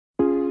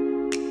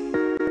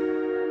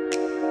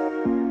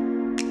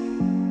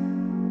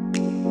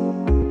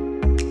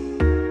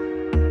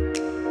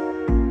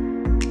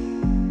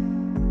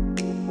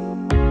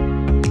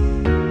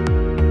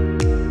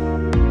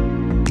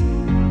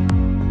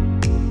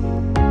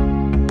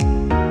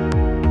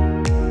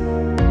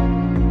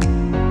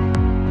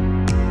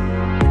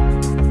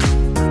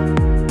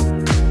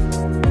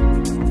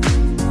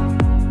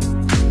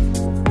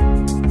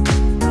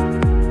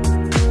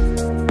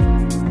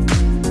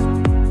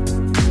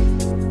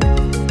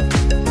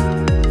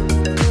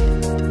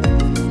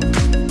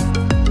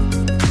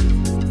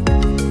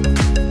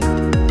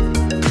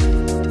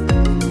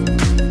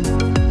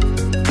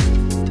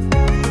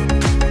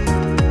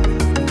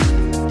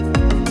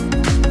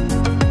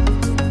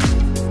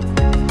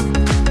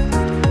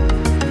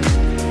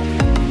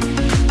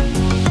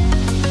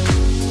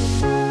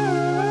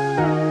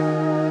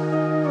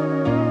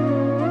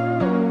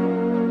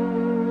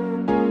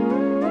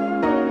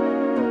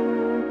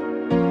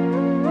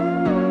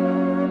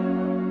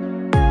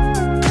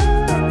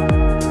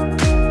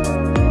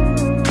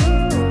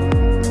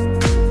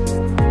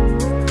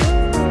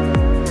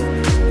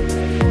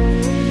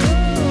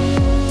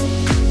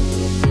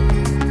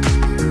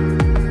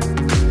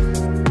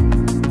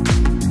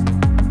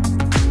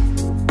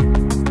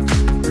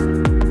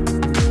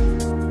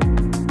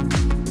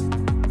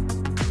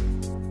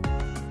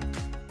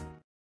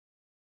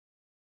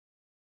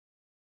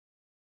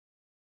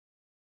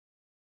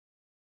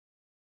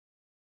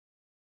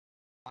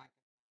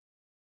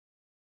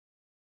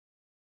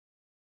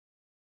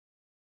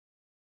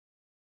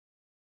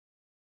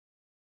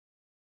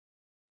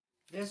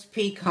This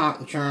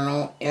peacock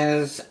journal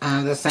is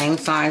the same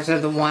size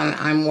as the one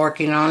I'm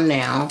working on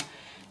now.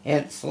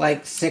 It's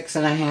like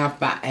 6.5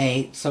 by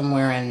 8,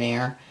 somewhere in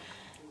there.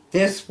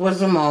 This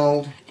was a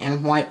mold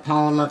in white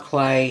polymer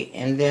clay,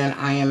 and then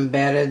I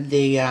embedded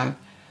the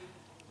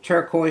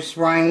turquoise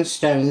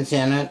rhinestones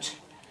in it.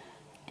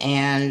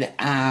 And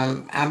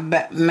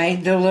I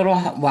made the little,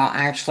 well,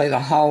 actually the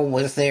hole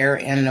was there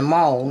in the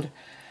mold.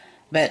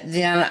 But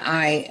then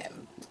I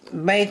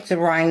baked the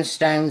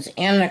rhinestones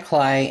in the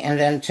clay and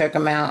then took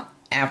them out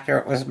after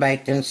it was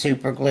baked and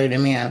super glued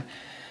them in.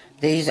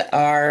 These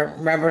are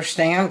rubber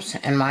stamps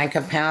and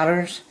mica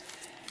powders,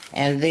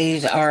 and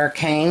these are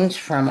canes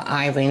from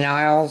Ivy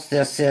Niles.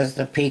 This is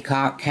the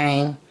peacock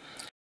cane.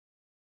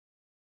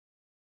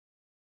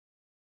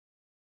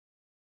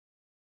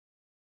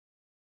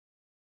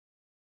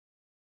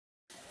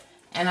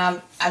 And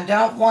I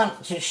don't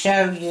want to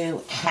show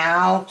you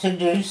how to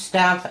do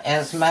stuff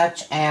as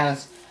much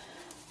as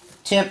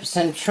tips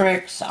and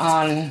tricks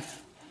on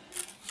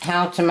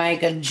how to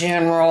make a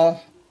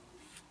general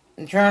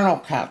journal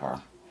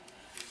cover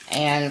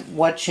and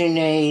what you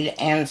need,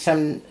 and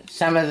some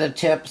of the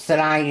tips that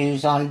I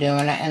use on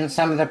doing it, and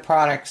some of the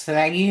products that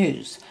I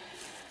use.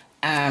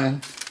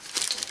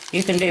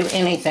 You can do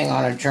anything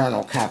on a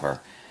journal cover.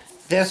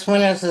 This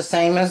one is the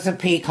same as the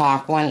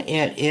peacock one.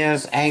 It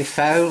is a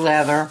faux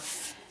leather,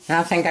 and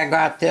I think I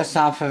got this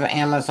off of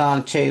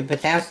Amazon too,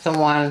 but that's the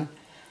one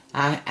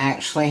I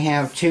actually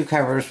have 2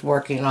 covers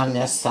working on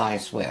this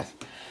size with.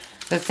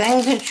 The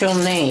things that you'll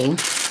need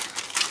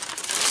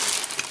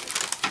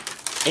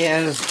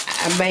is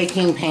a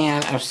baking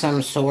pan of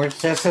some sort.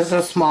 This is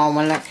a small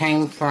one that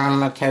came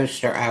from a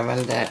toaster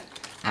oven that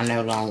I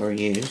no longer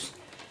use.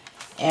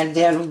 And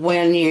then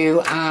when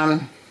you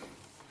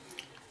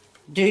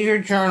do your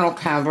journal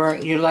cover,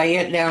 you lay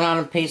it down on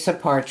a piece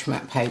of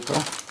parchment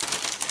paper.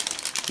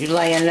 You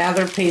lay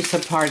another piece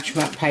of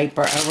parchment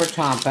paper over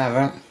top of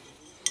it.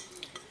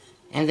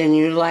 And then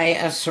you lay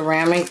a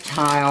ceramic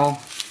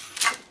tile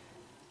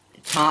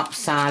top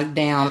side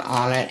down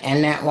on it,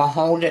 and that will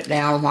hold it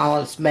down while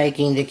it's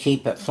baking to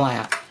keep it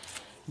flat.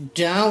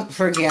 Don't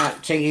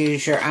forget to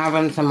use your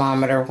oven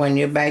thermometer when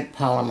you bake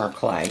polymer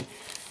clay.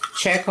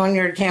 Check on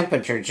your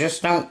temperature.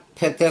 Just don't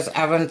put this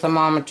oven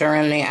thermometer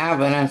in the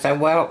oven and say,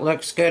 well, it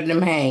looks good to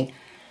me.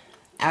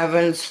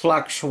 Ovens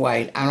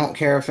fluctuate. I don't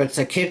care if it's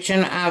a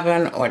kitchen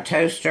oven or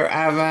toaster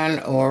oven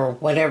or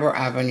whatever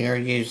oven you're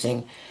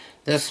using.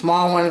 The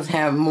small ones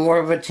have more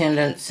of a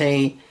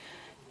tendency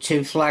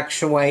to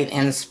fluctuate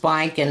and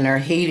spike in their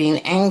heating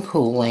and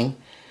cooling.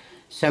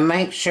 So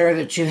make sure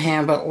that you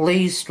have at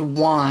least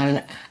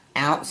one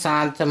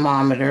outside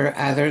thermometer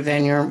other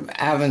than your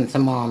oven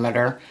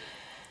thermometer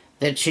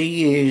that you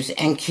use,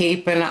 and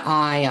keep an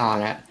eye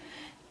on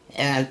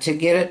it. To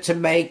get it to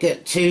bake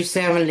at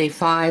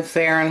 275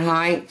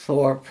 Fahrenheit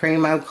for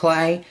Primo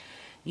clay,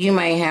 you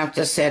may have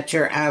to set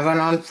your oven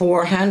on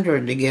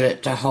 400 to get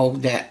it to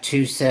hold that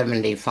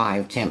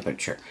 275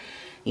 temperature.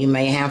 You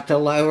may have to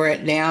lower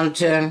it down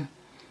to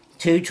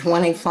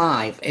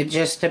 225. It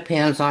just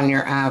depends on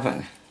your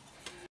oven.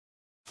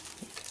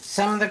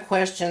 Some of the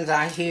questions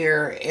I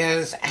hear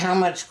is, how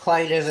much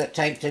clay does it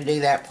take to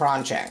do that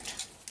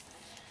project?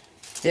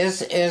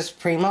 This is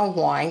Primo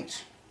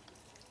white.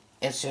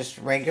 It's just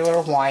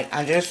regular white.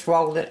 I just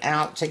rolled it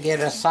out to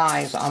get a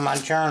size on my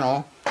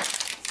journal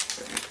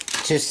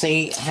to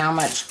see how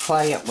much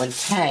clay it would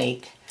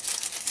take.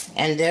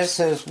 And this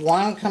is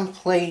 1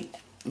 complete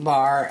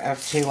bar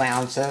of 2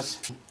 ounces,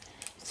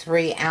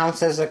 3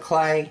 ounces of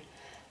clay.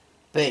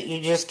 But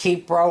you just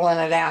keep rolling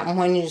it out, and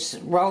when you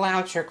roll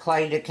out your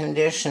clay to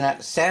condition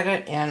it, set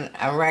it in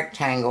a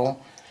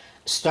rectangle.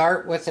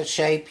 Start with the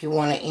shape you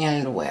want to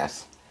end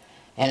with,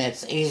 and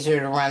it's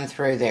easier to run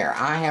through there.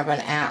 I have an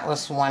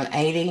Atlas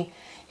 180.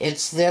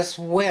 It's this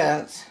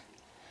width,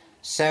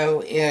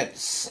 so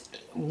it's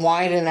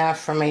wide enough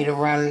for me to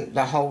run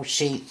the whole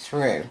sheet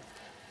through.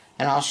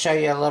 And I'll show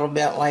you a little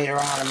bit later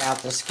on about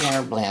the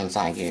Skinner blends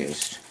I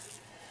used.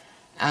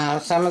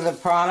 Some of the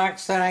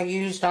products that I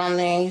used on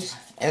these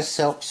is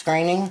silk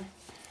screening.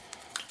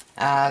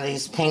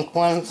 These pink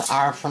ones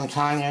are from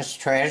Tanya's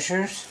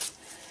Treasures.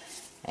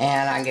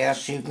 And I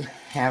guess you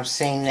have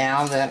seen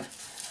now that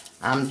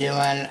I'm doing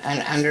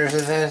an Under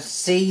the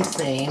Sea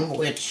theme,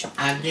 which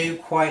I do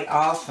quite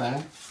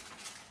often.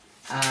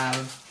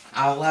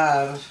 I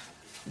love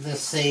the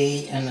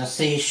sea and the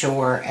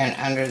seashore and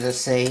under the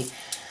sea.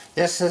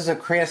 This is a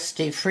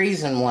Christy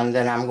Friesen one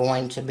that I'm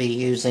going to be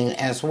using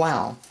as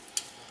well.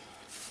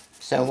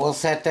 So we'll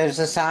set those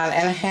aside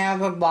and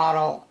have a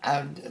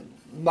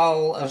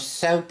bowl of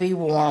soapy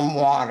warm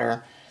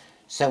water,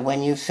 so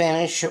when you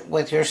finish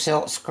with your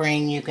silk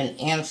screen you can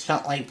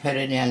instantly put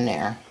it in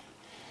there.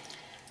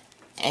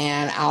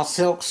 And I'll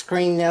silk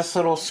screen this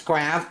little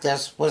scrap.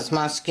 This was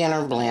my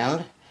Skinner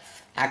blend.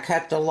 I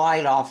cut the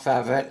light off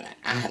of it.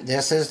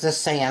 This is the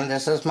sand.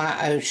 This is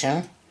my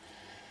ocean.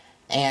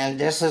 And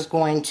this is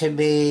going to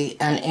be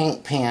an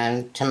ink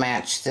pen to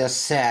match this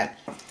set.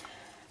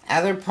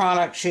 Other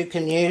products you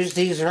can use,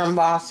 these are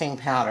embossing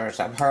powders.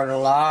 I've heard a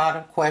lot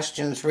of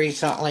questions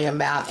recently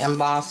about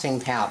embossing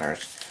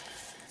powders.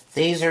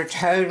 These are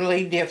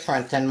totally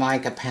different than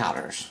mica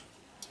powders.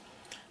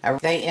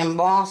 They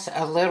emboss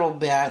a little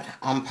bit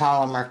on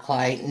polymer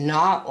clay,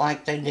 not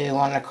like they do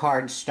on the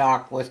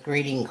cardstock with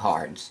greeting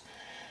cards.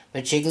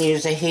 But you can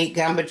use a heat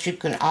gun, but you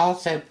can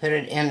also put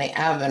it in the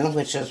oven,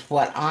 which is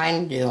what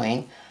I'm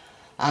doing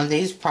on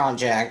these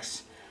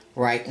projects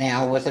right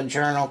now with the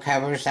journal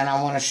covers. And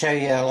I want to show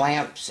you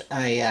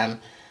a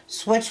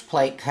switch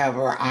plate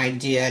cover I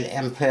did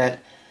and put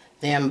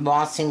the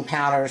embossing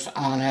powders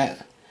on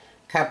it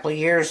a couple of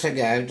years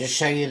ago to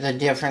show you the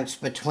difference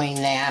between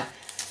that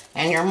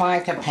and your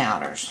mica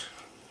powders.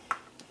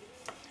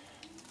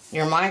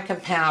 Your mica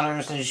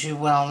powders, as you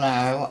well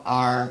know,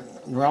 are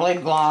really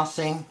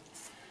glossy.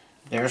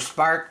 They're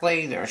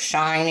sparkly, they're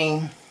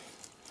shiny.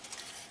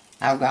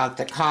 I've got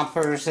the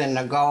coppers and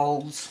the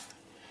golds.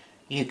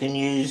 You can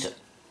use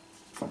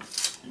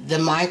the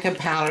mica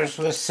powders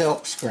with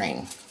silk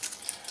screen.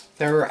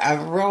 They're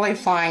a really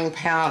fine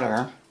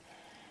powder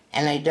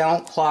and they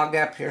don't clog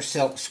up your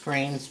silk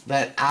screens,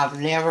 but I've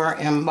never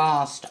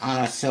embossed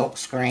on a silk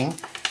screen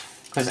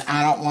because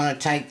I don't want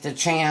to take the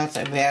chance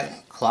of it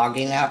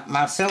clogging up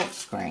my silk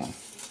screen.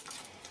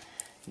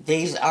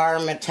 These are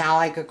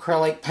metallic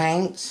acrylic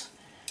paints.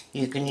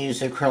 You can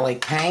use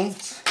acrylic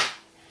paints.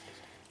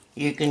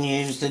 You can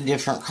use the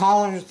different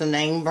colors. The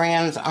name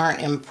brands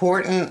aren't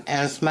important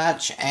as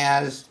much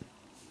as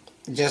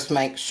just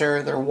make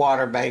sure they're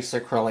water-based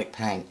acrylic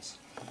paints.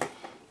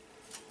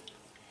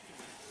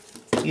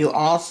 You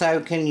also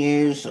can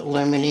use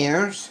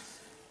luminaires,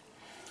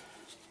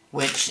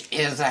 which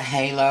is a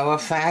halo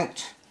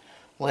effect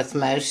with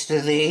most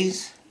of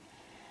these.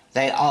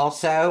 They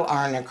also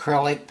are an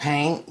acrylic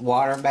paint,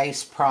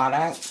 water-based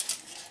product.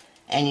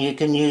 And you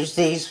can use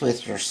these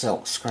with your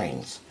silk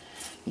screens.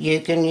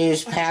 You can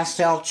use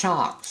pastel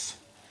chalks.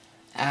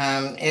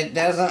 It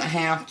doesn't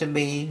have to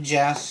be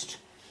just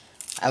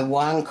a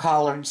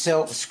one-colored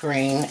silk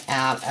screen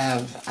out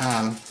of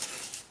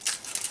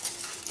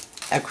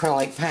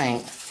acrylic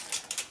paint.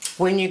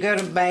 When you go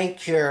to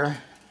bake your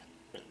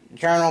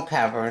journal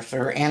covers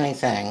or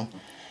anything,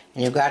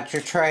 and you've got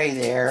your tray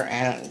there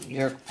and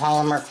your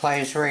polymer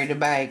clay is ready to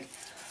bake,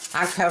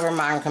 I cover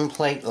mine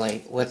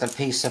completely with a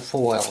piece of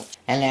foil,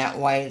 and that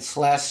way it's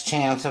less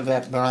chance of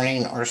it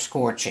burning or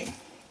scorching.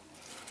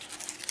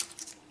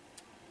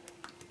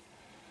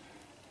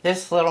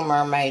 This little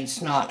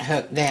mermaid's not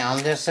hooked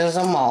down. This is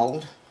a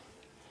mold.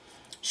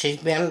 She's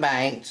been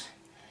baked,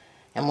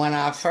 and when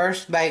I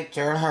first baked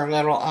her, her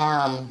little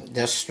arm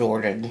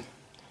distorted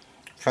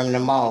from the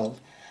mold.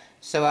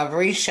 So I've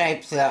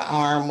reshaped the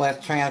arm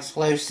with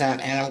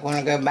translucent, and I'm going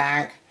to go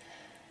back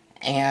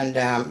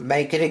and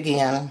bake it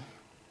again.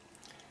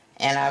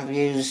 And I've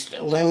used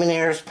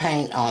Luminaire's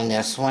paint on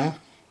this one.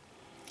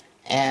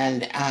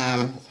 And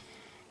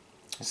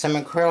some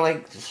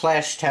acrylic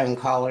flesh tone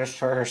colors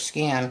for her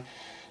skin.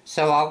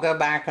 So I'll go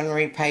back and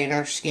repaint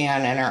her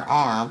skin and her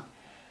arm.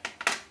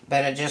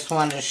 But I just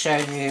wanted to show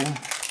you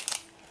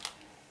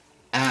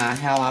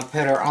how I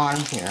put her on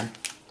here.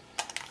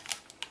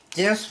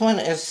 This one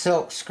is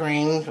silk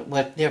screened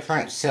with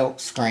different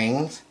silk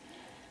screens.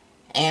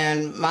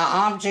 And my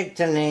object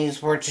in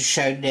these were to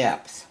show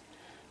depth.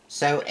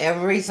 So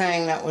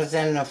everything that was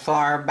in the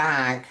far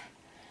back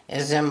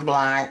is in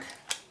black,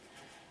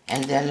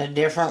 and then the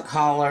different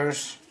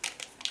colors,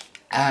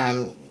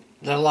 the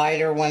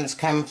lighter ones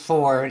come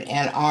forward.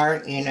 In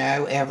art, you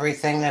know,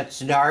 everything that's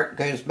dark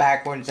goes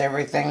backwards,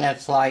 everything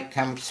that's light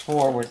comes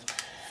forward.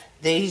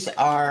 These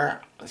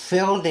are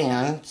filled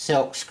in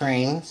silk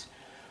screens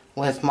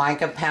with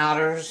mica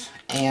powders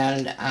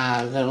and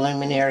the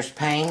Luminaire's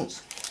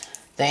paints.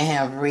 They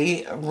have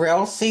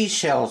real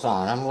seashells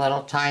on them,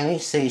 little tiny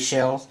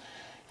seashells,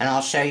 and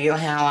I'll show you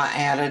how I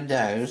added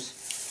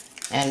those.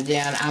 And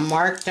then I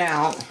marked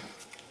out,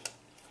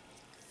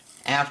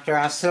 after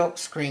I silk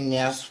screened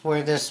this,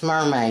 where this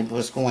mermaid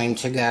was going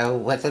to go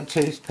with a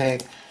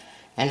toothpick,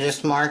 and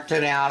just marked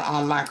it out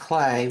on my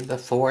clay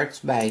before it's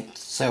baked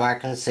so I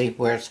can see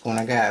where it's going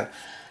to go.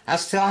 I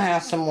still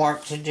have some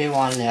work to do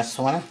on this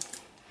one.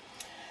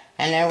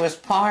 And there was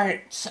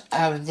parts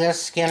of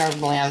this Skinner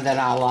blend that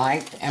I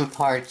liked and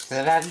parts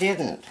that I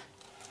didn't.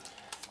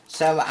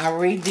 So I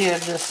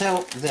redid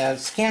the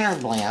Skinner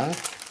blend.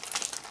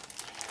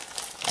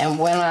 And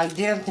when I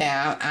did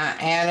that, I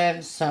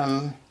added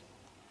some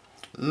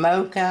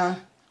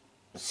mocha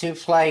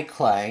souffle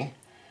clay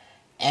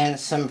and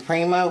some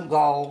Primo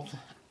Gold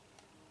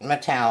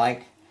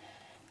metallic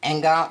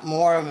and got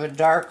more of a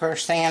darker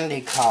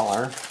sandy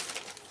color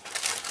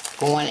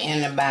going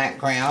in the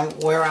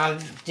background, where I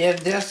did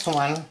this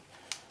one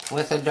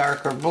with a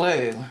darker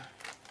blue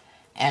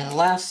and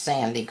less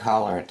sandy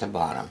color at the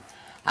bottom.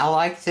 I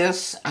like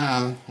this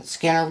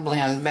Skinner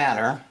blend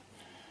better,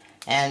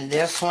 and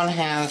this one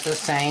has the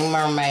same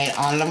mermaid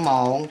on the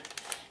mold.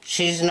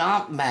 She's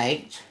not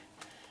baked.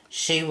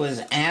 She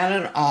was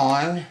added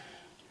on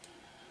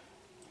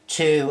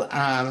to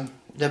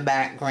the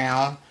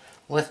background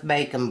with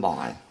Bacon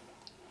Bond.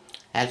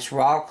 That's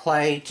raw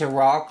clay to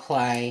raw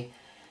clay,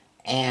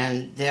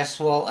 and this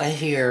will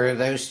adhere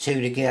those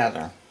two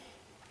together.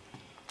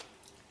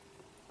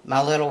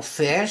 My little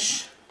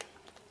fish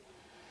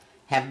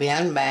have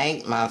been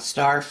baked. My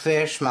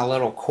starfish, my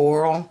little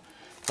coral,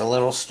 the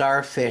little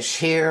starfish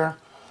here.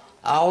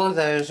 All of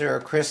those are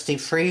a Christy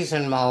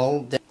freezing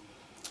mold,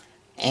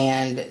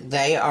 and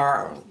they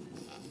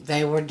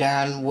were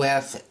done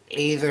with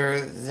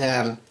either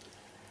the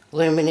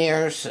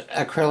Lumineers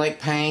acrylic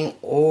paint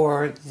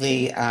or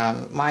the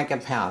mica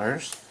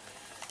powders.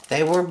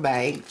 They were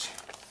baked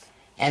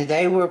and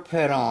they were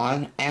put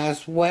on,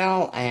 as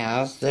well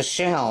as the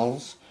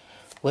shells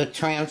with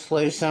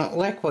translucent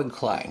liquid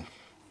clay,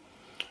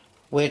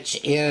 which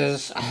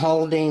is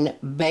holding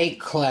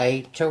baked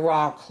clay to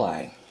raw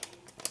clay.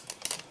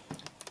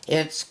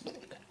 It's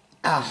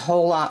a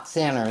whole lot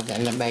thinner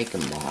than the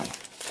Bacon Bond.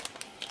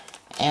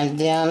 And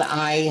then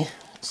I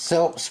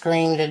silk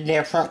screened the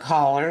different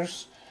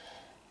colors,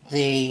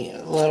 the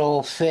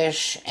little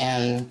fish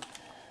and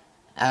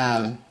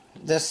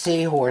the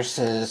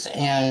seahorses,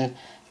 and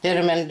did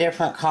them in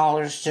different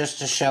colors just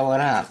to show it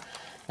up.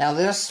 Now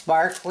this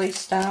sparkly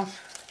stuff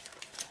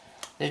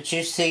that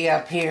you see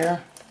up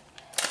here,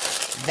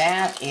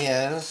 that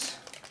is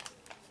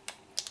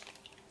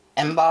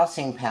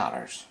embossing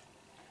powders.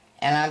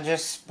 And I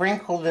just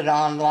sprinkled it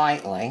on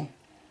lightly.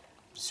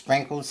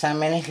 Sprinkled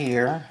some in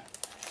here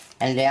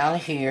and down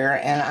here,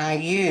 and I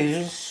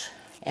used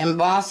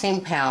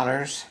embossing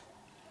powders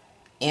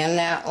in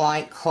that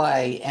light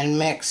clay and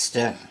mixed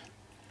it,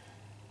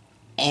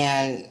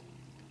 and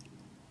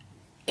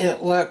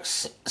it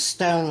looks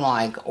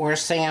stone-like or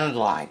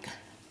sand-like.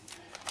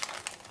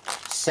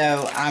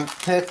 So I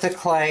put the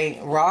clay,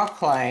 raw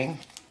clay,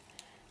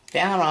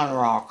 down on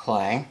raw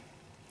clay,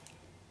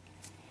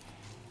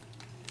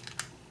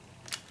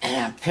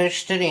 and I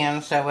pushed it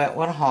in so it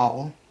would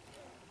hold.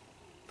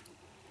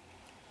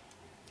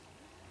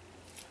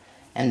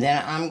 And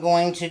then I'm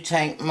going to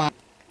take my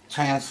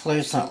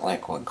translucent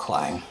liquid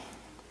clay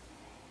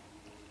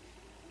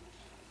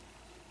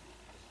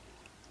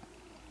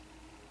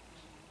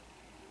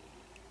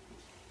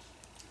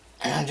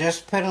and I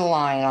just put a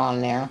line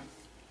on there,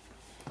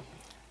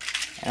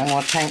 and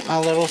we'll take my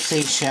little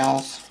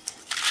seashells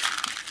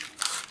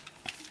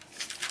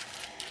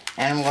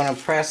and I'm going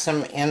to press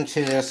them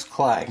into this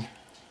clay,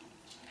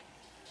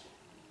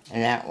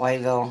 and that way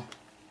they'll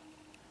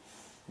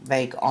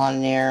bake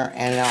on there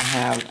and they'll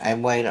have a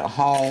way to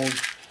hold.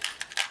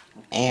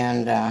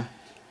 And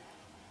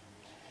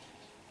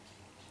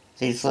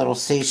these little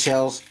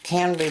seashells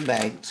can be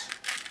baked.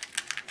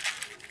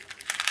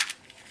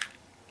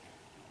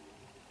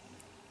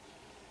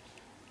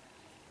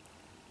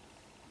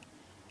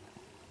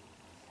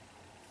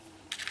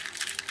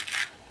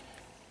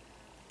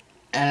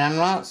 And I'm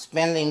not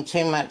spending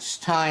too much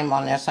time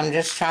on this. I'm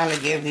just trying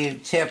to give you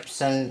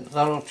tips and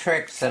little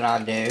tricks that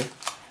I do.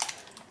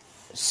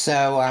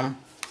 So,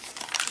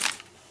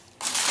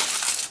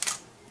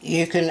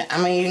 you can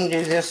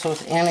do this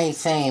with any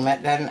theme.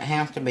 It doesn't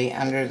have to be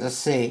under the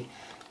sea.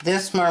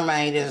 This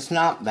mermaid is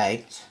not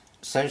baked,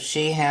 so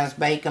she has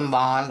Bacon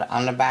Bond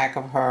on the back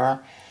of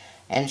her,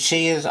 and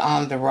she is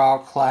on the raw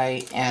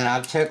clay. And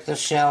I took the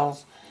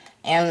shells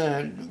and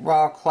the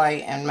raw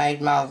clay and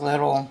made my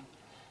little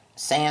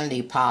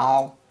sandy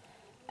pile,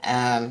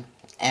 and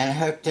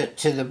hooked it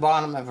to the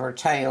bottom of her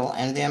tail,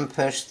 and then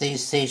pushed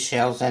these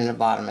seashells in the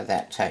bottom of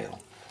that tail.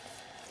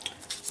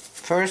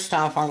 First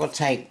off, I'm going to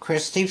take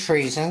Christy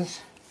Freezens,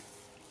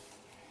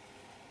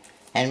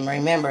 and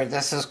remember,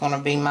 this is going to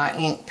be my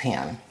ink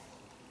pen.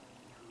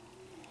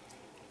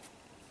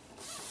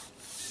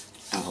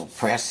 I will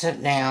press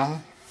it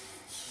down,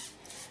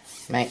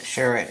 make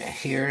sure it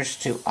adheres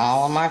to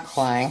all of my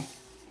clay.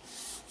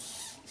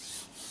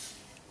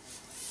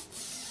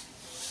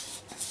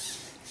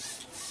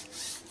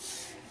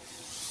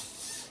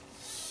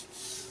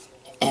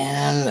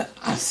 And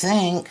I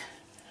think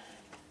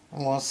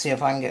we'll see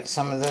if I can get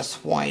some of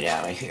this white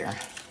out of here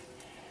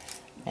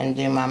and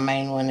do my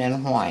main one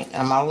in white.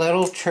 Now my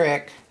little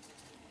trick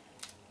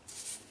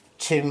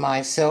to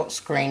my silk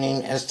screening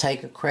is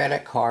take a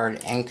credit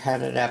card and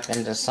cut it up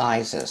into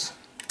sizes.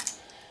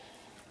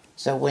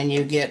 So when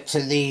you get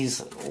to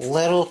these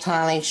little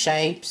tiny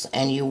shapes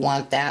and you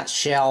want that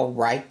shell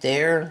right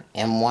there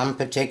in one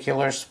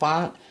particular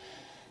spot,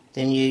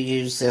 then you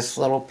use this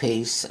little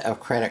piece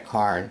of credit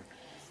card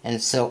and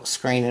silk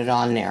screen it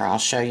on there. I'll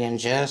show you in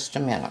just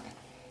a minute.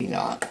 You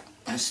know,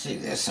 let's do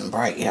this in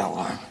bright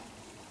yellow.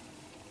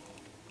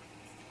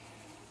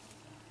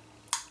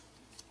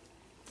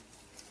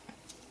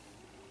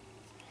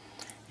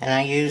 And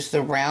I use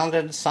the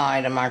rounded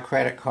side of my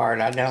credit card.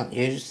 I don't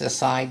use the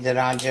side that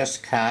I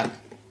just cut.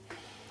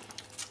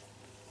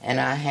 And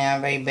I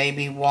have a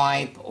baby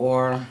wipe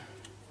or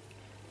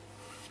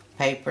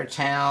paper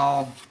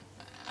towel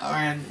or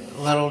a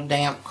little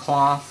damp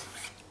cloth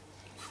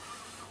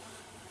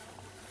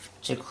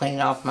to clean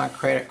off my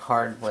credit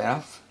card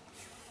with.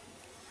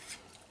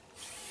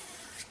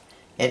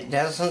 It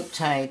doesn't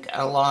take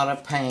a lot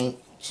of paint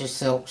to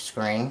silk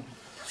screen.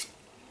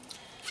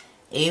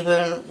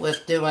 even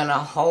with doing a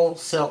whole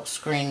silk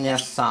screen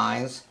this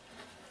size,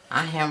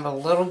 I have a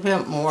little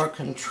bit more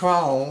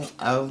control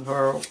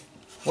over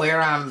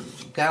where I'm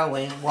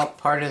going, what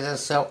part of the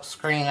silk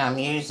screen I'm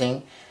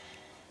using,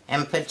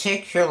 and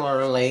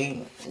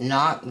particularly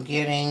not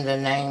getting the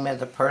name of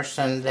the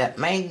person that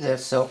made the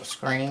silk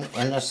screen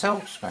in the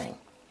silk screen.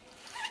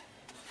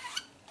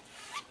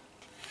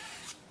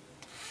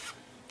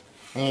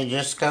 And you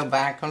just go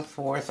back and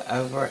forth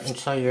over it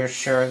until you're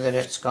sure that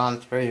it's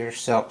gone through your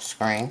silk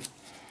screen.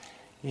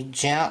 You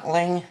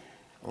gently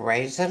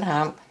raise it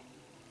up.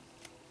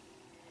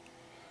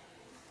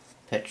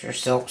 Put your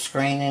silk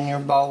screen in your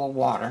bowl of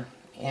water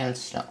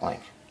instantly.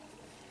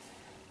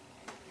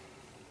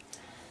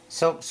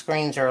 Silk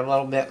screens are a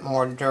little bit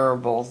more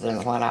durable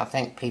than what I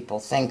think people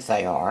think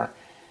they are.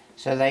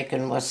 So they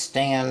can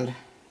withstand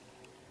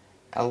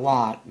a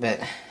lot, but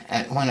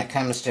when it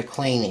comes to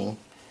cleaning.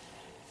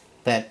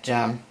 But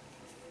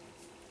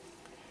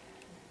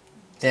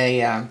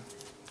they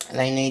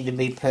need to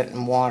be put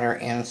in water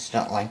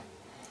instantly.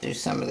 Do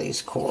some of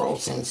these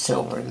corals in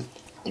silver.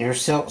 Your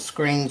silk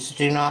screens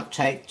do not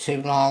take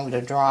too long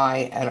to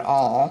dry at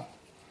all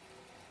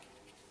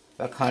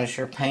because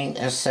your paint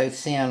is so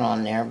thin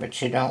on there,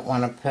 but you don't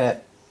want to put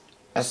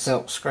a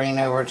silk screen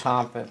over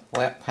top of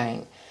wet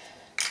paint.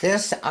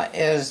 This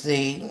is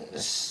the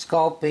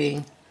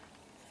Sculpey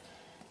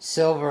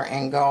Silver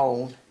and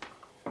Gold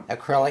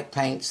acrylic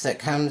paints that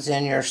comes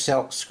in your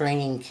silk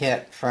screening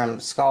kit from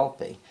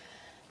Sculpey.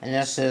 And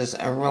this is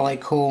a really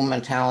cool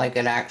metallic.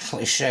 It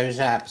actually shows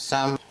up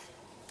some.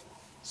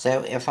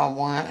 So if I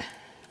want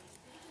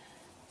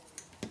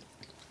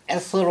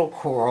this little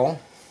coral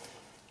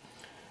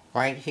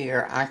right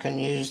here, I can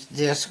use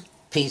this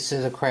piece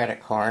of the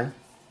credit card.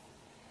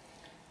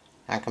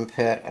 I can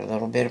put a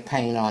little bit of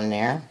paint on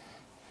there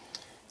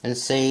and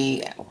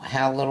see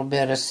how little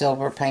bit of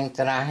silver paint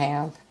that I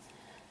have.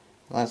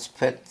 Let's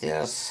put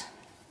this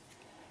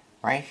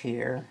right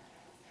here.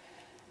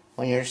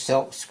 When you're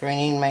silk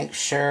screening, make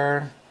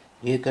sure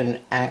you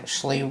can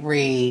actually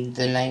read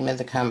the name of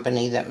the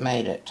company that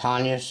made it,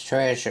 Tanya's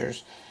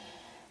Treasures,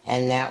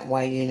 and that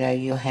way you know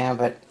you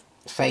have it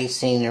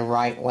facing the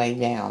right way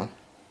down.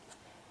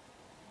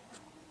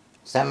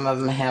 Some of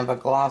them have a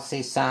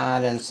glossy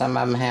side and some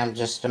of them have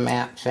just a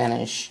matte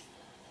finish,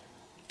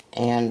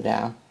 and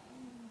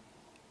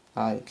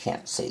oh, you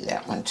can't see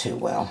that one too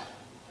well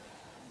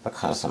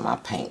because of my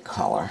paint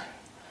color.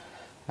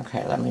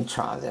 Okay, let me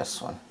try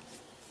this one.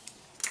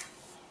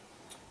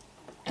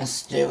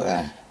 Let's do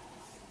a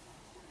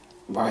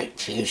bright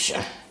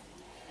fuchsia.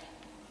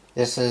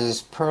 This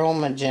is pearl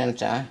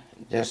magenta.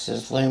 This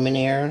is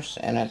Lumineers,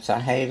 and it's a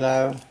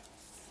halo.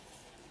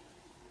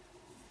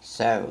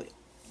 So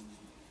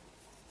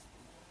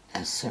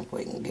let's see if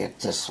we can get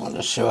this one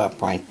to show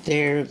up right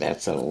there.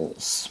 That's a little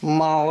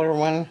smaller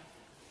one.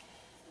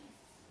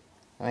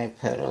 Let me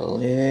put a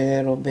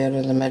little bit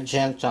of the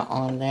magenta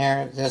on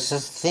there. This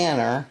is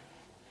thinner.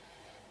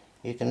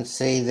 You can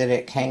see that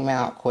it came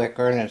out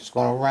quicker and it's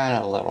going to run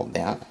a little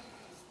bit.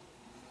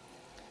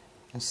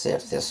 Let's see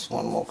if this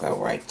one will go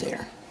right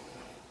there.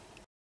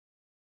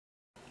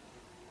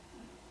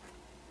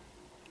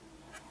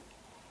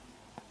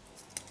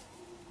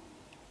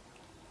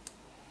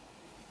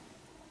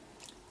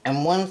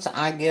 And once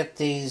I get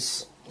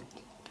these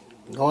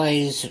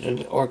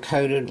glazed or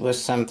coated with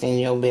something,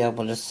 you'll be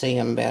able to see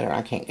them better.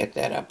 I can't get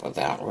that up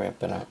without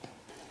ripping it.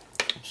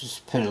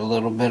 Just put a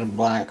little bit of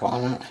black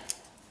on it.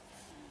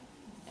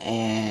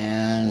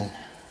 And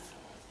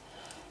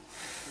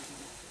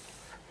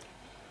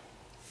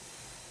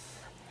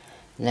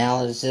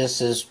now as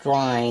this is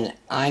drying,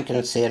 I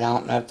can see it. I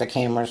don't know if the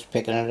camera's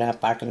picking it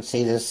up. I can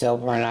see the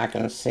silver and I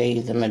can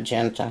see the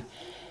magenta.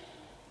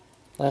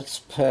 Let's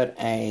put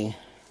a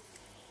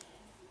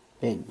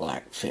big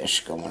black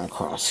fish going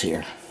across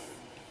here.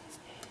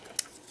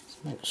 Let's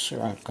make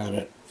sure I've got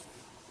it.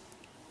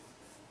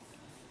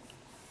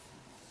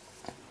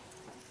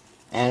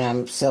 And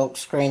I'm silk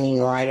screening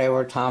right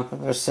over top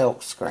of a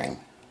silk screen.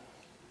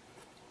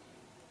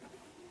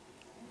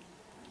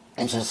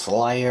 And just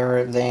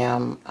layer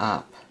them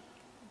up.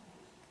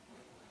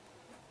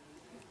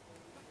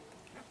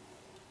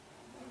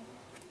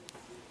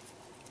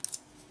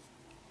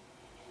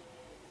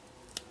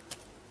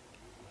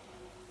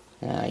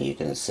 Now you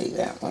can see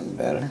that one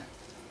better.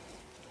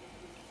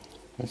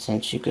 And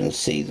since you can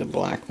see the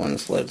black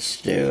ones, let's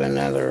do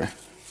another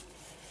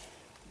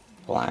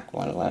black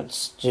one.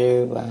 Let's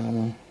do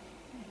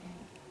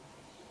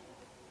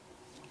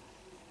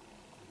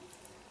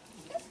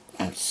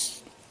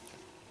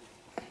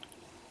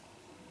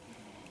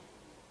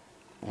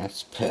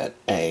let's put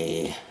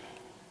a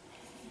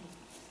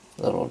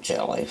little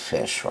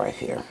jellyfish right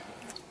here.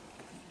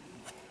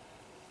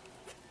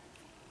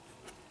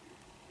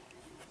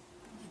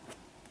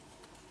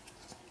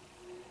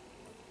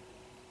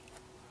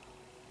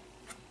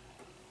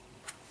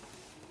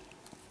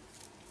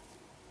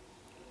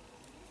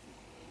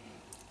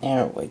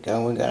 There we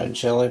go, we got a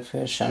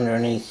jellyfish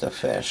underneath the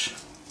fish.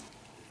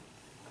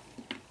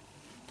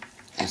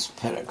 Let's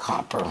put a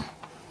copper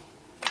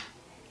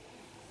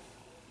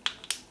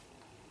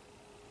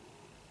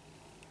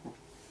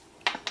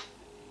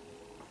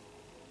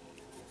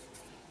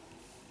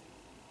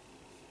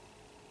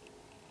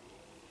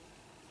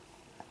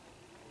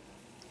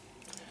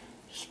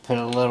Just put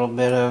a little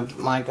bit of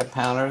mica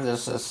powder.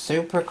 This is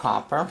Super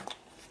Copper.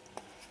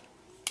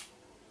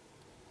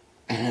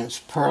 And it's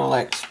Pearl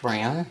X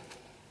brand.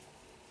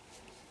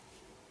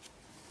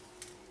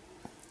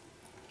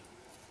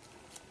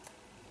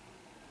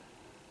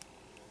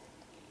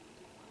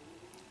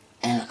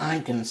 And I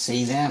can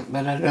see that,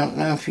 but I don't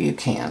know if you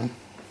can.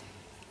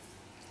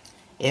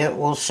 It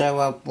will show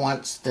up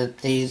once that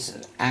these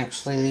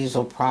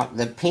will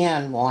the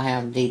pen will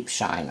have deep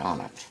shine on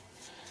it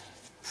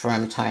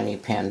from Tiny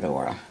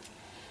Pandora.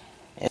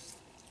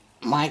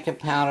 Mica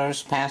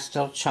powders,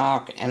 pastel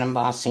chalk, and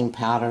embossing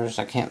powders.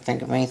 I can't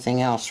think of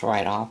anything else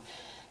right off.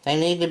 They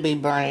need to be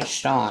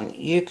burnished on.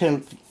 You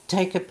can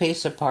take a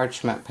piece of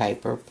parchment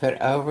paper, put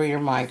over your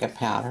mica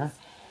powder,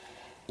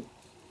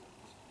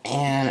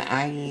 and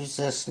I use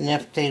this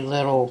nifty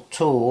little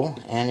tool,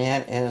 and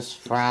it is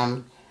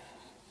from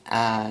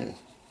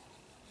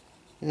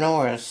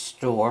Nora's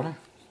store.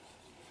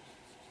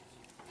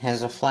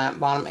 Has a flat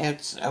bottom.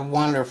 It's a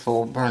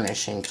wonderful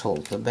burnishing tool,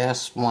 the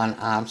best one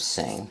I've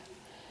seen.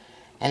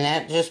 And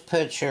that just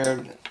puts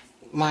your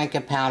mica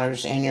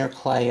powders in your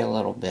clay a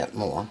little bit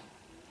more.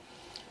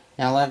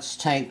 Now let's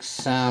take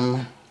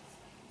some,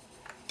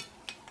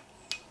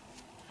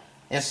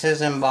 this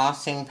is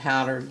embossing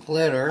powdered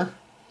glitter.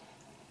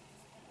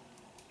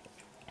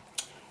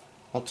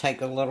 We'll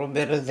take a little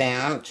bit of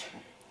that.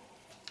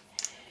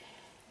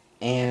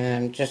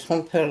 And just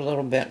want to put a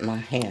little bit in my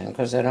hand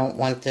because I don't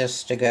want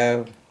this to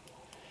go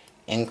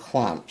in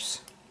clumps.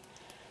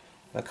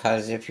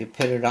 Because if you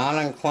put it on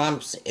in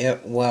clumps,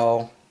 it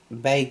will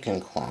bake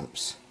in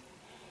clumps.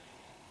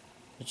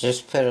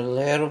 Just put a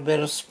little bit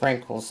of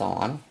sprinkles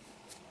on.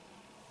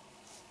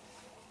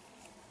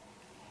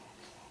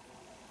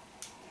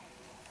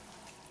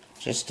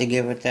 Just to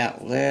give it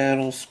that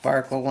little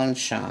sparkle and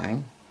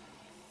shine.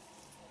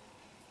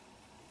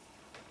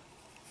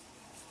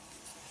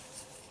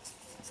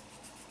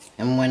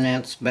 And when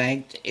it's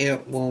baked,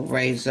 it will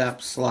raise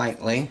up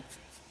slightly.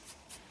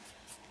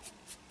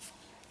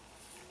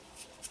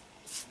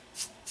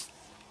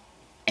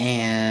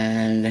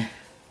 And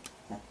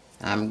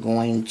I'm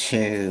going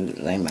to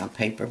lay my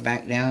paper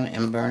back down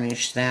and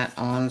burnish that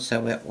on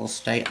so it will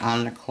stay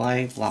on the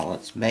clay while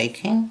it's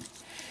baking.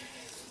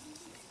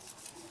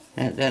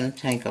 And it doesn't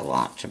take a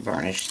lot to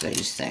burnish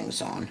these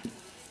things on.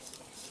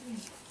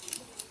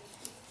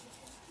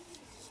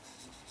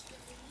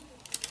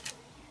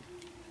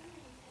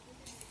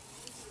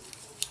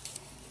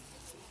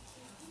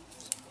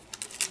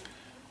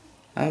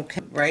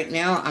 Okay, right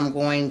now I'm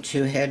going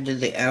to head to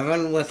the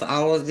oven with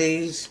all of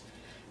these.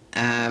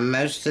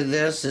 Most of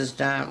this is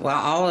done, well,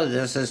 all of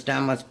this is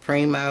done with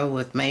Primo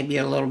with maybe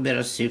a little bit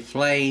of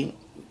souffle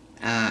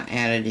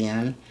added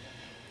in.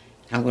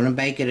 I'm going to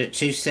bake it at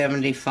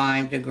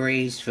 275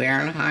 degrees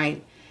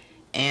Fahrenheit,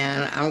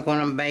 and I'm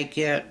going to bake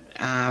it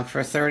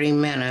for 30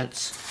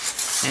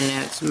 minutes, and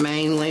that's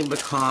mainly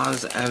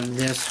because of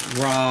this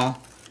raw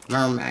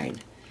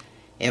mermaid.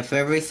 If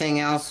everything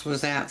else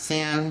was that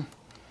thin,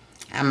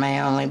 I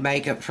may only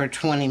bake it for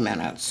 20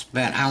 minutes,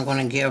 but I'm going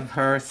to give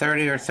her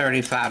 30 or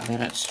 35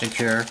 minutes to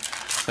cure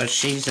because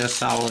she's a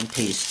solid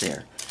piece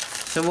there.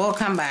 So we'll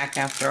come back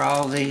after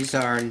all these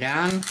are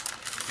done,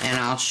 and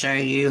I'll show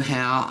you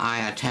how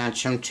I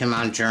attach them to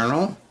my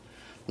journal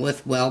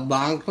with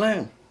well-bond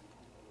glue.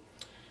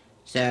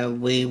 So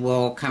we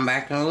will come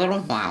back in a little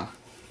while.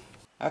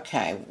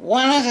 Okay,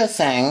 one of the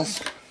things,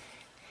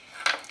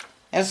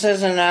 this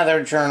is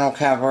another journal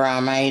cover I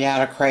made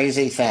out of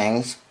crazy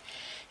things.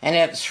 And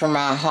it's for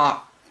my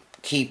hop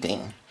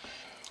keeping.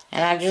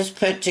 And I just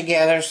put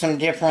together some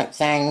different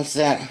things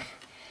that,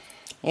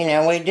 you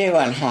know, we do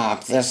in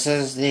hop. This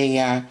is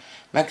the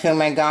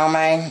Makume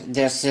Game.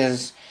 This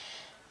is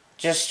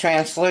just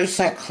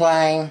translucent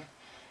clay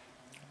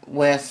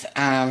with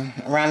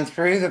run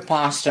through the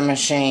pasta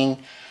machine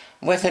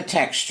with a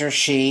texture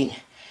sheet.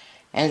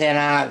 And then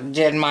I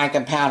did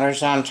mica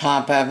powders on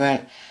top of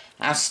it.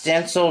 I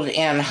stenciled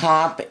in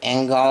hop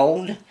in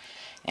gold,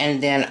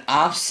 and then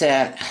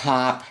offset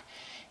hop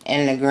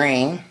in the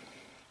green.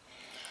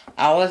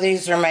 All of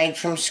these are made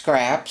from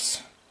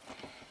scraps.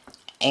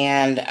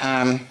 And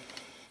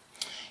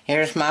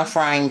here's my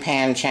frying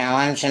pan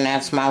challenge, and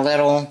that's my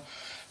little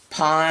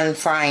pond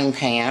frying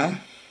pan.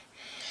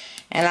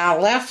 And I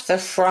left the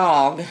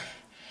frog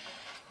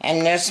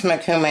and this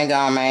Makume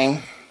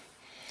Game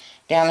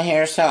down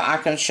here so I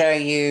can show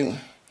you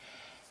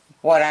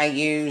what I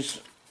use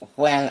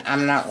when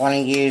I'm not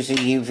going to use a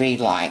UV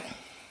light.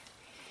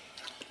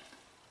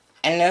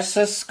 And this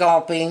is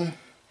Sculpey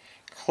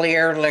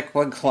clear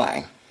liquid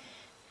clay.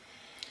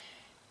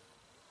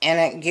 And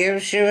it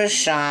gives you a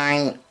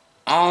shine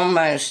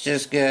almost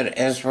as good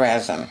as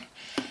resin.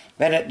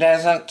 But it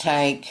doesn't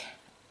take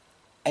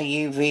a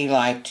UV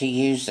light to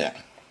use it.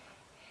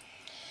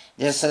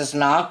 This is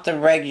not the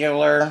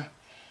regular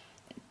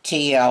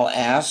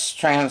TLS,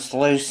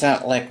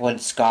 translucent liquid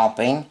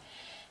sculpting.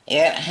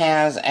 It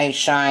has a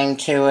shine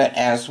to it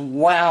as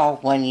well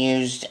when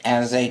used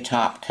as a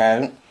top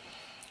coat,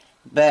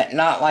 but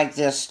not like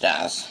this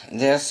does.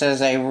 This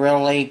is a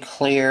really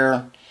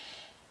clear,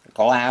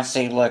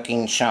 glassy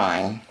looking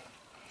shine.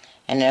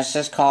 And this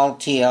is called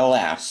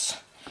TLS,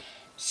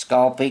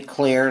 Sculpey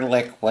Clear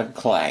Liquid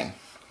Clay.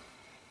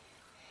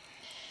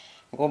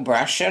 We'll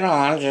brush it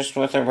on just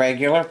with a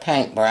regular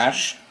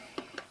paintbrush.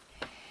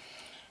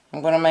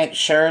 I'm going to make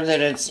sure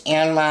that it's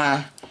in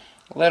my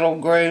little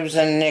grooves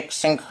and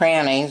nicks and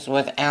crannies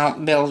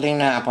without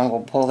building up. I'm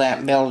going to pull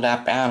that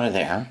buildup out of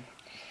there.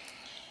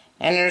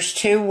 And there's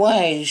two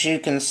ways you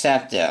can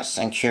set this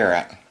and cure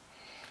it.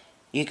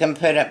 You can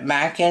put it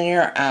back in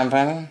your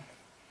oven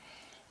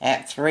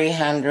at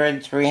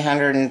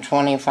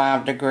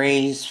 325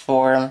 degrees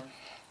for,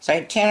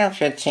 say, 10 or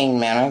 15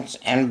 minutes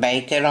and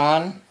bake it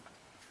on.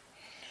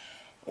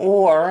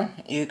 Or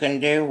you can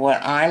do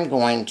what I'm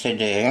going to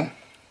do,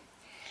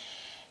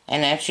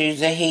 and that's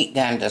use a heat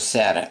gun to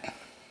set it.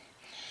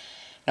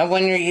 Now,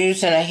 when you're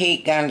using a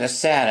heat gun to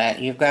set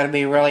it, you've got to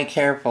be really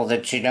careful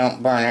that you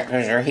don't burn it,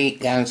 because your heat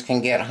guns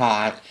can get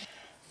hot.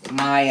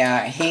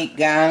 My heat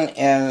gun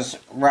is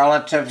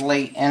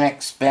relatively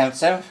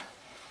inexpensive.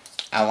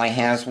 Only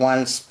has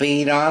one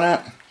speed on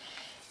it.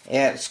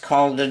 It's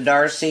called the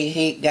Darcy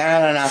heat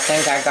gun, and I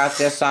think I got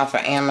this off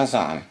of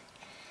Amazon.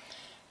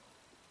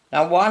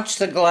 Now watch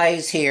the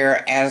glaze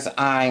here as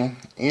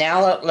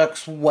now it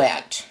looks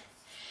wet.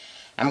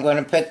 I'm going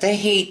to put the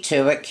heat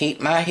to it,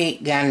 keep my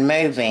heat gun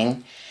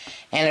moving,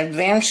 and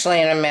eventually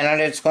in a minute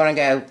it's going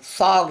to go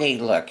foggy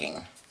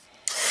looking.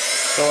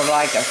 Sort of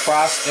like a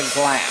frosted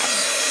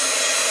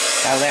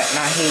glass. I let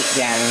my heat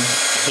gun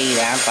heat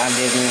up. I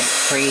didn't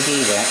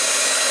preheat it.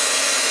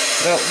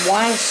 But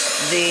once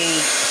the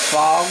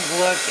fog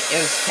look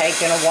is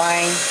taken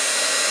away,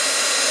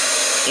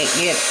 it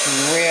gets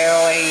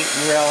really,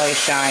 really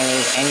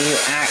shiny, and you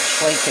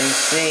actually can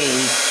see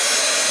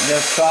the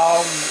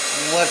fog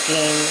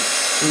looking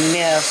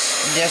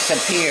mist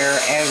disappear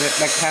as it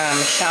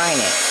becomes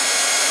shiny.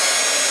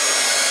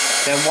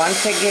 So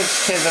once it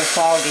gets to the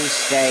foggy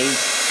stage,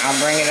 I'll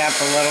bring it up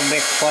a little bit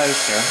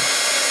closer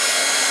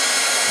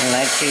and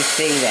let you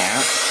see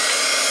that.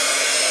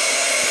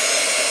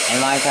 And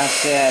like I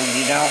said,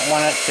 you don't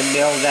want it to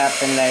build up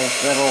in those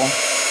little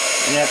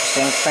nooks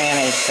and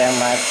crannies so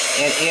much.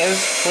 It is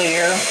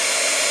clear.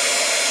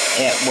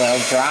 It will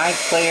dry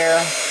clear,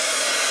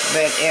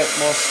 but it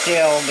will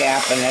still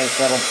gap in those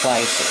little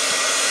places.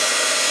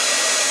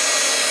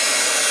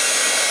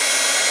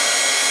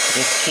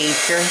 Just keep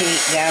your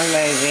heat gun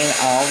moving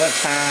all the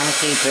time.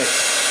 Keep it,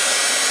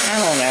 I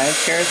don't know,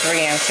 2 or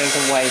 3 inches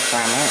away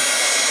from it.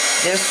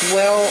 The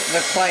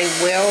clay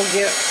will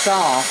get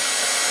soft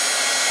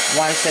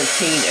once it's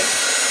heated.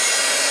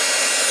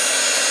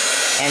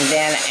 And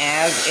then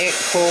as it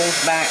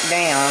cools back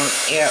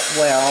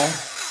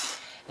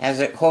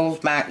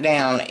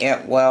down,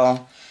 it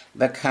will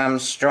become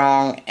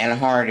strong and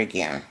hard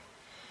again.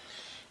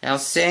 Now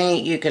see,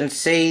 you can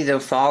see the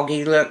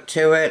foggy look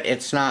to it.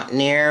 It's not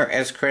near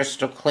as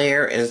crystal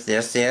clear as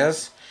this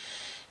is.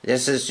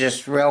 This is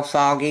just real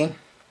foggy.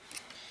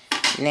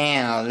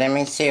 Now, let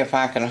me see if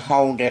I can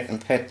hold it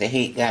and put the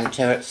heat gun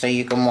to it so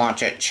you can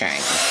watch it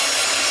change.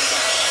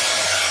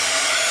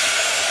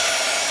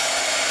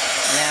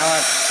 Now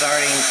it's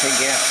starting to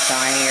get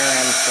shinier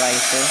in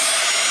places.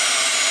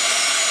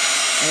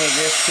 And you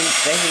just keep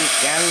the heat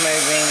gun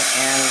moving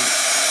and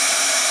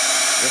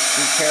just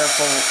be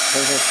careful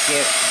because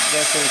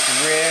this is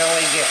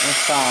really getting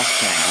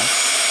soft now.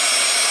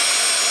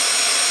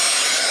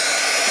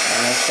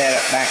 I'm going to set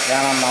it back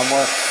down on my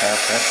work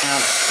surface. Now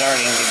it's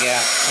starting to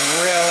get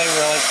really,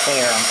 really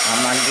clear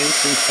on my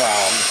goofy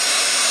frog.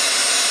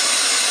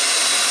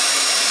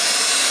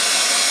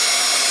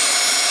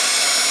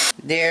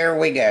 There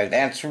we go.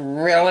 That's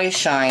really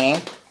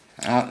shiny.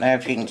 I don't know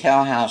if you can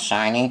tell how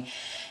shiny.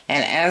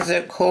 And as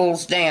it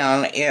cools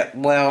down, it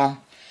will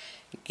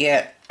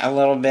get a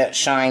little bit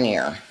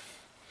shinier.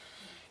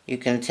 You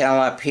can tell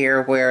up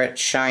here where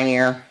it's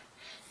shinier.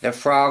 The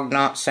frog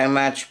not so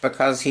much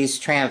because he's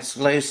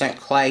translucent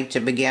clay to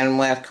begin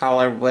with,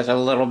 colored with a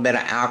little bit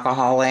of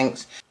alcohol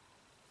inks.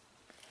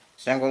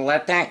 So I'm going to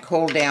let that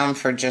cool down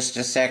for just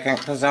a second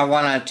because I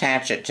want to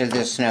attach it to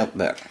this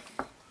notebook.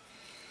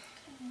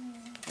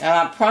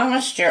 Now I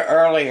promised you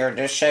earlier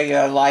to show you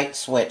a light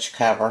switch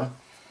cover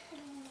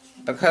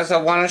because I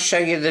want to show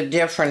you the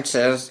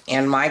differences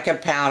in mica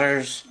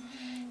powders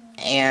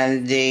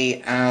and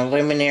the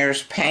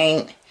Lumineers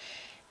paint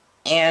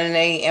and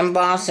the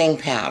embossing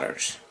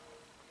powders.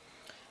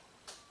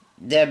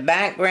 The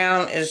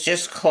background is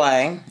just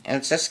clay.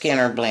 It's a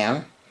Skinner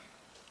blend.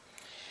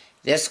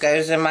 This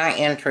goes in my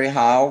entry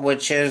hall,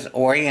 which is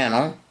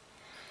Oriental.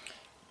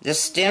 The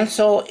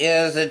stencil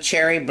is a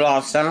cherry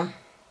blossom,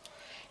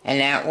 and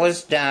that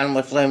was done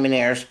with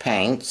Lumineers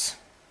paints.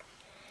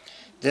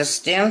 The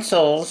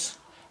stencils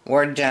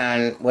were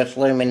done with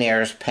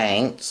Lumineers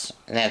paints.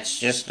 And that's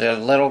just a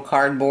little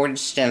cardboard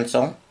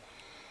stencil.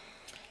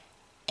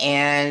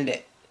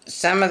 And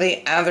some of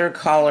the other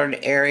colored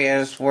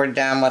areas were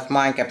done with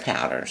mica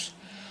powders.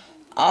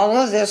 All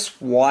of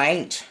this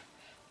white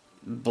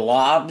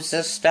blobs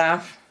of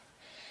stuff,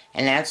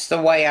 and that's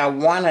the way I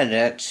wanted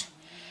it,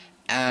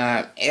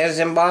 is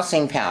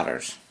embossing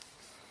powders.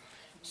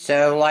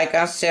 So like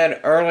I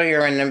said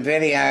earlier in the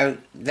video,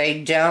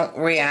 they don't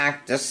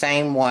react the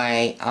same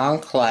way on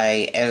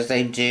clay as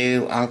they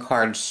do on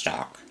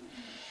cardstock.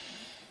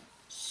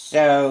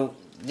 So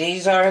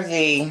these are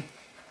the,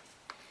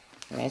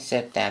 let me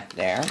set that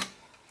there.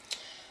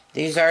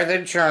 These are the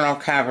journal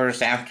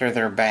covers after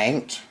they're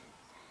baked.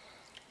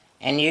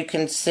 And you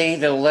can see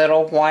the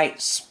little white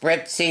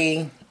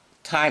spritzy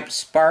type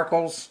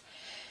sparkles.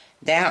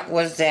 That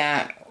was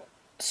that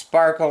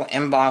sparkle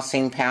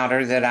embossing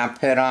powder that I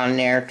put on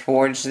there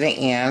towards the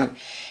end.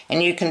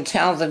 And you can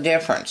tell the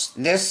difference.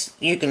 This,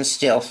 you can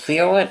still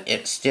feel it.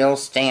 It still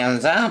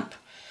stands up.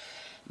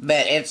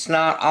 But it's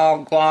not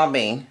all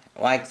globby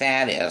like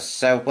that is.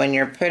 So when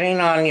you're putting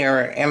on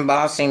your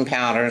embossing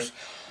powders,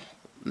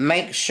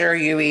 make sure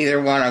you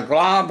either want a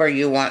glob or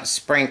you want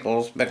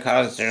sprinkles,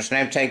 because there's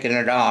no taking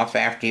it off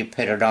after you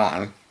put it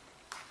on.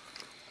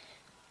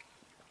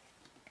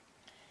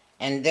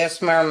 And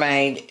this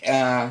mermaid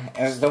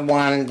is the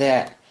one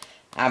that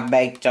I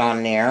baked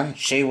on there.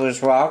 She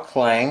was raw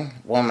clay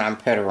when I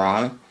put her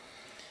on.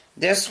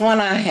 This one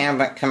I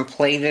haven't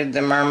completed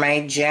the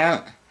mermaid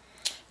yet.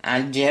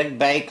 I did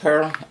bake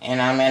her,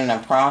 and I'm in the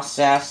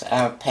process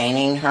of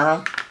painting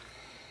her.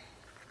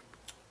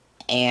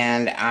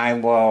 And I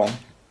will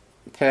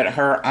put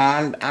her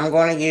on. I'm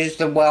going to use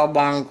the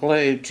Wellbond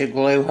glue to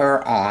glue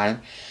her on,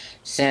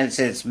 since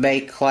it's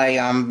baked clay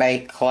on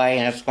baked clay,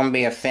 and it's going to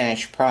be a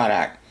finished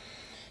product.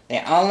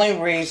 The only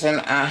reason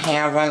I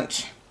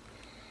haven't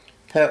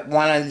put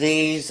one of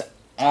these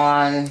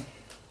on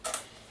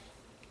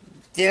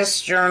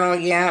this journal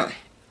yet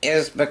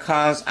is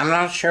because I'm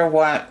not sure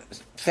what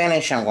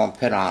finish I'm going to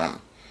put on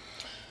them.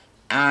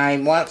 I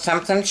want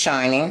something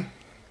shiny.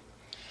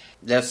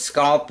 The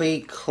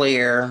Sculpey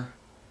Clear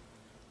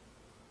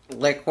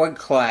liquid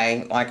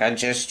clay, like I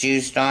just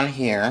used on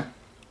here,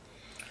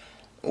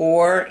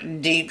 or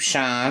Deep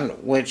Shine,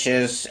 which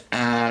is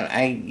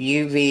a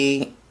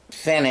UV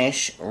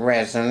finish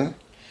resin,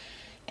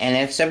 and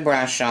it's a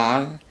brush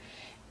on,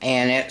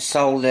 and it's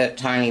sold at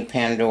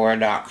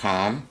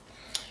tinypandora.com.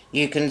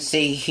 You can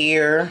see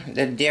here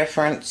the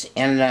difference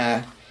in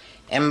the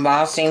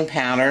embossing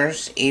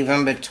powders,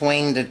 even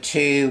between the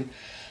two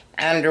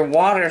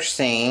underwater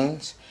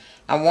scenes.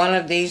 I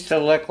wanted these to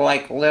look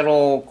like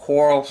little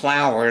coral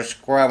flowers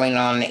growing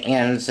on the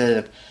ends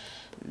of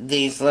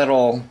these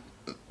little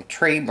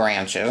tree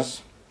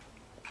branches,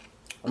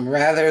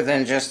 rather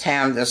than just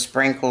have the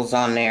sprinkles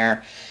on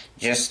there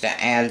just to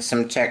add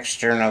some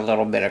texture and a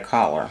little bit of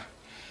color.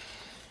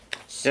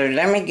 So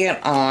let me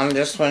get on.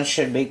 This one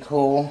should be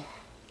cool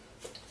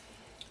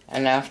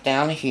enough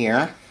down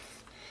here.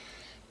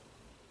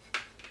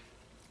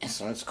 This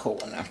one's cool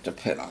enough to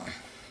put on.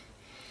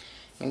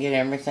 And get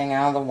everything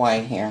out of the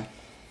way here.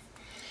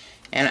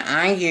 And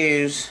I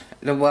use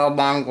the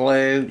Wellbond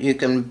glue. You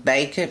can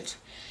bake it.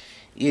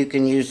 You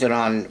can use it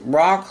on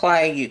raw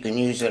clay. You can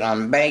use it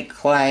on baked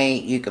clay.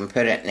 You can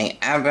put it in the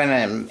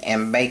oven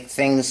and bake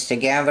things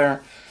together.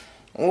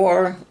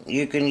 Or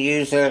you can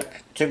use it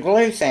to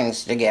glue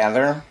things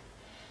together,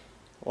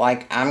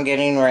 like I'm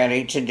getting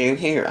ready to do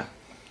here.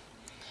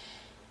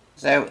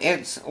 So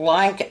it's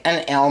like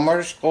an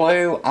Elmer's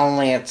glue,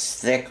 only it's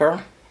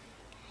thicker.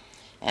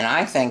 And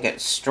I think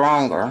it's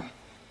stronger.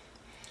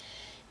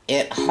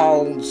 It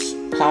holds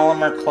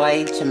polymer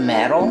clay to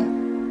metal.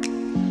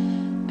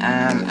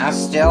 I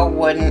still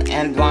wouldn't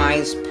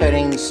advise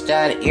putting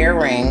stud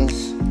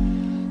earrings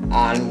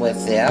on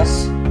with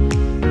this,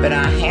 but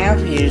I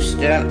have used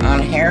it on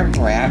hair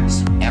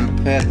barrettes and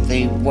put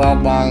the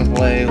Wellbond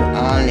glue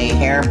on the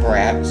hair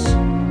barrettes,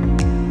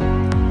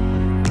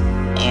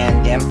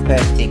 and then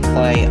put the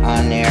clay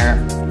on there,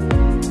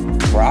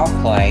 raw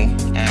clay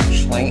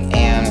actually,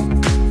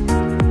 and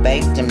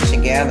baked them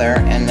together,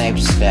 and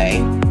they've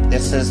stayed.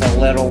 This is a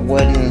little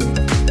wooden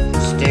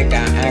stick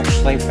I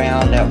actually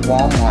found at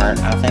Walmart.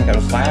 I think it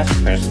was last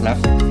Christmas.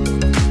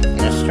 In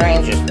the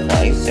strangest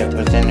place. It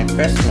was in the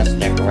Christmas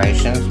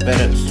decorations, but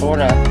it's sort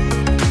of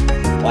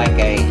like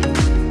a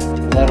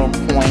little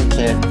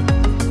pointed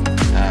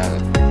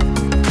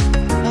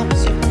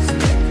popsicle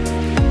stick.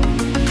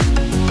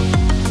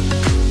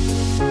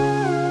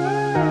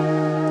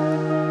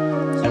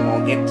 So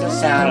we'll get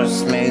this out as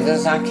smooth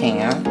as I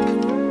can.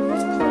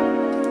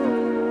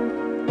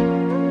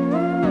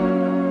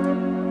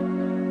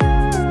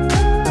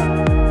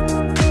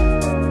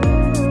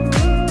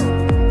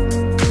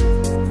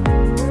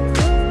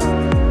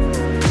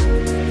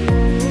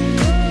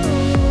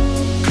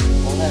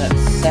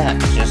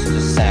 Just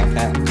a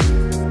second.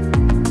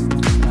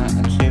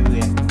 Not too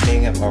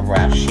big of a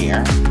rush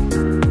here.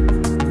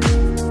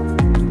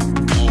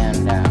 And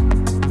that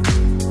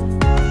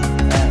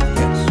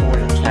gets sort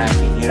of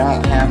tacky. You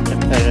don't have to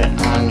put it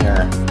on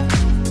your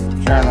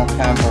journal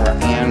cover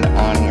and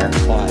on your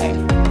clay.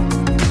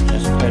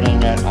 Just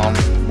putting it on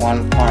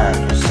one part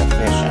is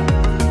sufficient.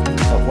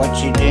 But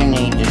what you do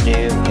need to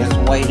do is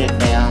weight it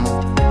down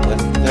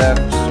with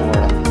hooks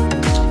or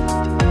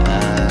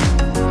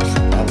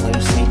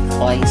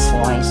clay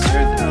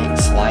slicer, the big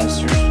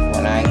slicers,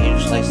 what I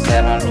usually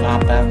set on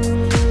top of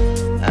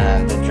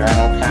the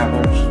journal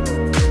covers.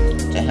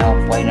 to help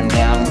weight them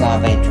down while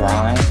they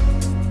dry.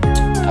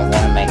 I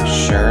want to make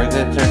sure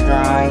that they're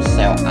dry,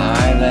 so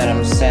I let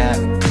them set.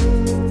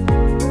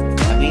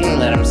 I've even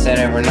let them set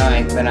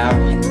overnight, but I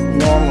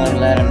normally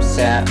let them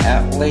set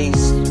at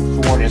least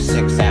 4 to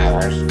 6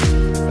 hours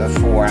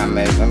before I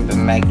move them to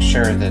make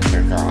sure that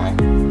they're dry.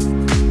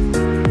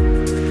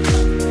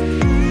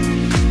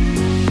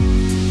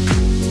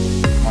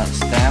 Once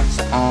that's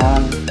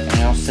on, and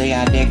you'll see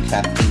I did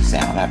cut these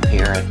out up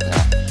here at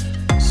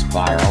the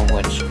spiral,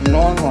 which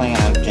normally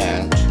I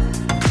don't,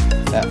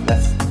 but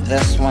with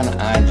this one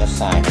I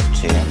decided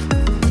to.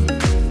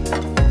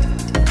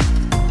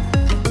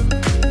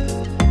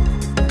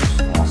 Just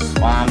going to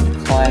slide the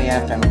clay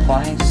up in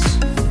place.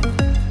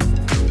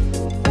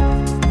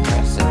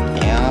 Press it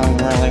down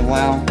really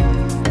well.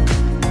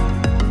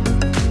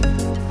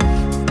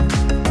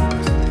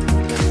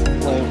 This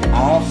glue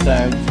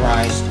also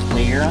dries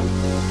clear.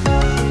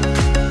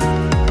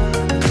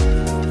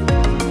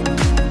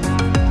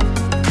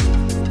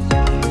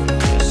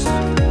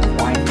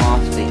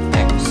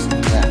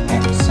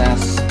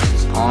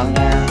 On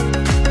there.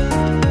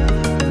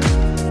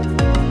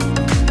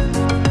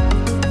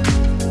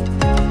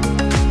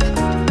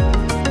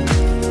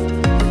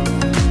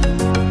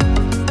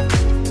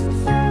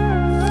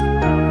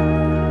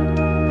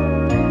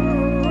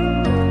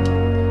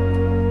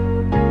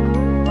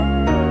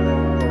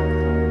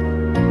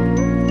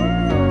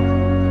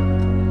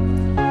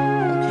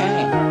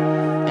 Okay,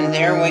 and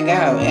there we go.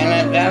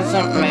 And it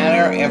doesn't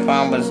matter if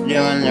I was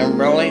doing the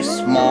really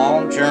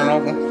small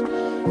journal,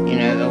 you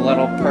know, the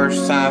little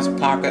purse-size,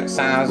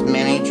 pocket-size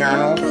mini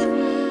journals.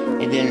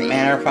 It didn't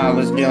matter if I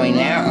was doing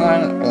that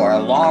one, or a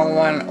long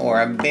one,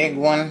 or a big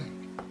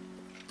one.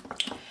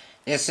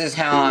 This is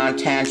how I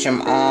attach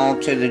them all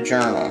to the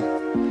journal.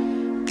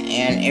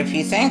 And if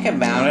you think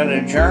about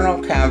it, a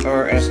journal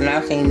cover is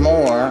nothing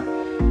more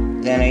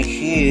than a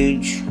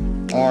huge,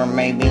 or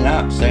maybe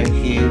not so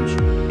huge,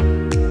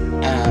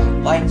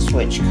 light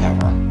switch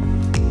cover.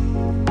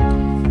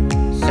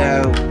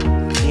 So,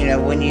 you know,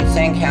 when you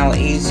think how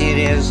easy it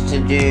is to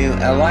do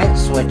a light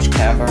switch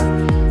cover,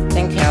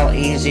 think how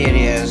easy it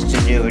is to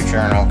do a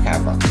journal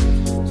cover.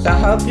 So I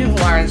hope you've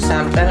learned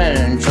something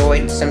and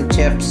enjoyed some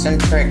tips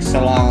and tricks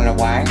along the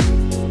way.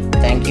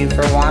 Thank you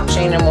for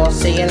watching, and we'll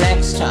see you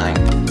next time.